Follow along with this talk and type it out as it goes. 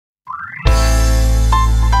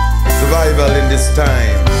struggle in this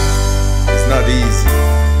time is not easy,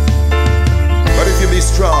 but if you be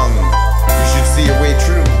strong, you should see a way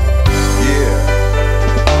through. Yeah.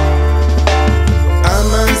 I'm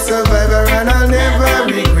a survivor and I'll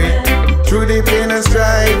never regret. Through the pain and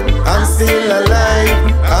strife, I'm still alive.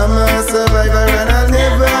 I'm a survivor and I'll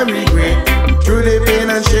never regret. Through the pain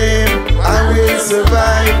and shame, I will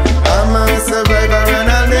survive. I'm a survivor and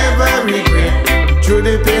I'll never regret. Through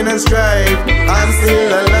the pain and strife, I'm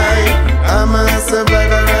still alive. I'm a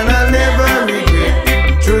survivor and I'll never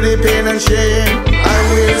regret. Through the pain and shame, I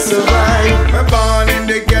will survive. I'm born in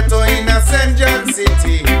the ghetto in a St. John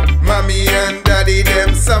City. Mommy and daddy,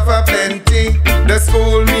 them suffer plenty. The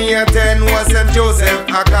school me attend was St. Joseph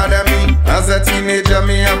Academy. As a teenager,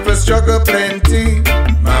 me have to struggle plenty.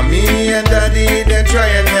 Mommy and daddy, they try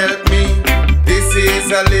and help me. This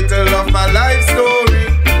is a little of my life story.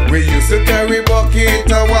 We used to carry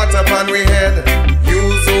bucket of water upon we head,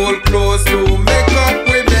 use old clothes to make up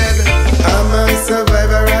we bed. I'm a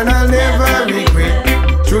survivor and I'll never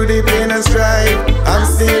regret. Through the pain and strife, I'm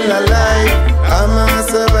still alive. I'm a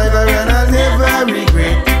survivor and I'll never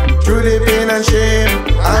regret. Through the pain and shame,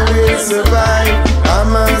 I will survive.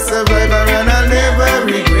 I'm a survivor and I'll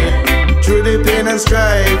never regret. Through the pain and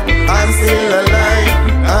strife, I'm still alive.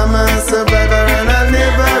 I'm a survivor and I'll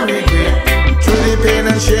never regret. Through the pain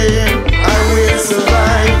and shame, I will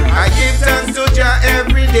survive. I give thanks to Jah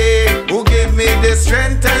every day, who gave me the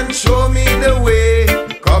strength and show me the way.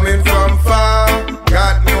 Coming from far,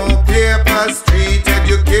 got no paper, street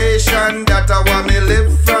education, that I want me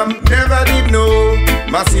live from. Never did know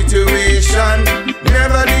my situation,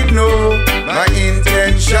 never did know my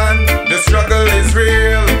intention. The struggle is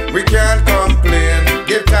real, we can't complain.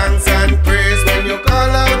 Give thanks and praise when you call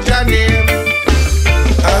out your name.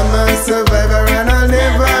 I'm a survivor and I'll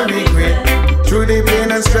never regret. Through the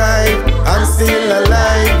pain and strife, I'm still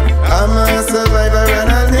alive. I'm a survivor and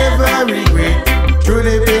I'll never regret. Through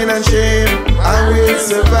the pain and shame, I will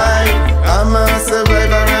survive. I'm a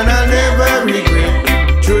survivor and I'll never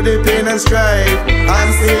regret. Through the pain and strife,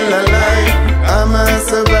 I'm still alive. I'm a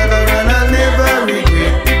survivor and I'll never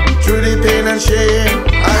regret. Through the pain and shame,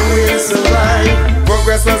 I will survive.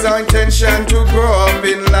 Progress was our intention to grow up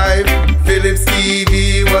in life. Philips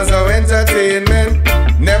TV was our entertainment.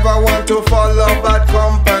 Never want to follow bad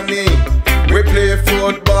company. We play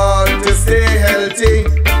football to stay healthy.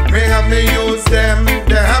 May have me use them,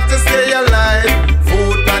 they have to stay alive.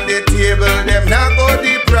 Food on the table, them not go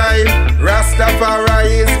deprive.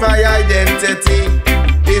 Rastafari is my identity.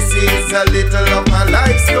 This is a little of my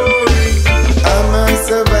life story. I'm a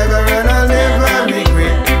survivor and I'll never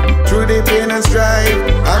regret. Through the pain and strife,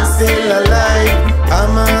 I'm still alive.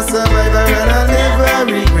 I'm a survivor and I'll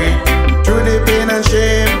never regret. Through the pain and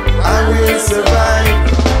shame, I will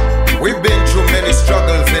survive. We've been through many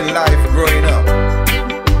struggles in life growing up,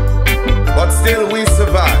 but still we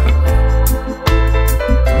survive.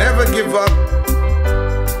 Never give up.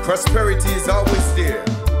 Prosperity is always there.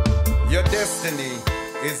 Your destiny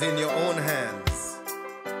is in your own hands.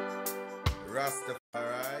 Rastafari.